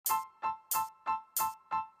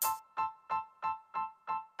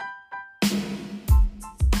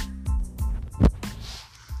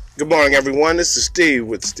Good morning, everyone. This is Steve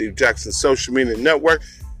with Steve Jackson Social Media Network.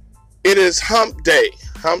 It is Hump Day.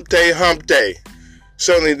 Hump Day, Hump Day.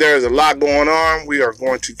 Certainly there's a lot going on. We are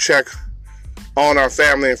going to check on our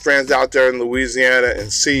family and friends out there in Louisiana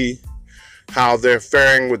and see how they're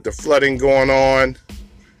faring with the flooding going on.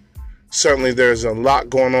 Certainly there's a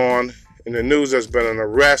lot going on. In the news, there's been an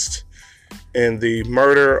arrest in the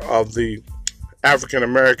murder of the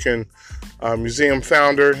African-American museum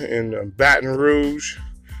founder in Baton Rouge,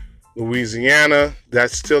 Louisiana.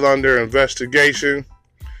 That's still under investigation.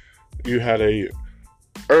 You had a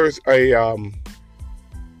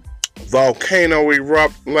volcano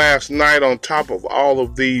erupt last night on top of all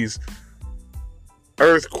of these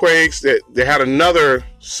earthquakes. They had another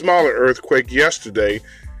smaller earthquake yesterday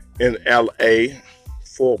in LA,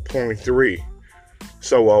 4.3.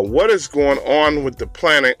 So what is going on with the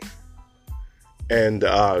planet? And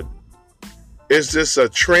is this a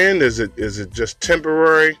trend? Is it just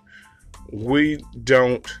temporary? We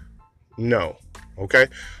don't know. Okay,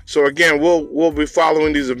 so again, we'll be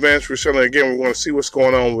following these events. We want to see what's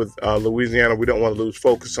going on with Louisiana. We don't want to lose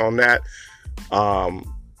focus on that.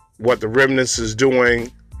 What the remnants is doing.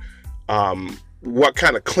 What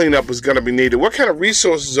kind of cleanup is going to be needed? What kind of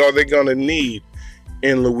resources are they going to need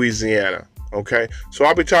in Louisiana? Okay, so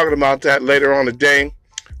I'll be talking about that later on today,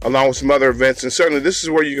 along with some other events. And certainly this is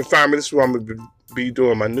where you can find me. This is where I'm going to be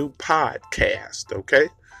doing my new podcast, okay?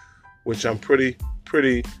 Which I'm pretty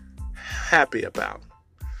happy about.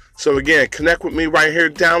 So again, connect with me right here.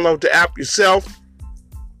 Download the app yourself.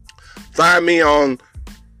 Find me on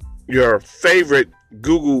your favorite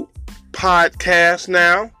Google podcast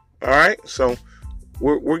now. All right, so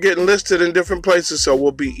we're getting listed in different places, so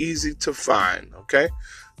we'll be easy to find, okay?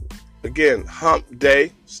 Again, Hump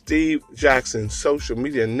Day, Steve Jackson Social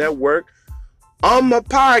Media Network on my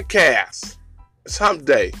podcast. It's Hump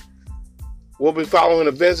Day. We'll be following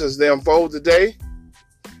events as they unfold today,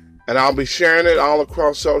 and I'll be sharing it all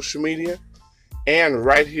across social media and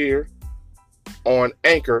right here on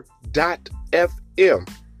Anchor.fm.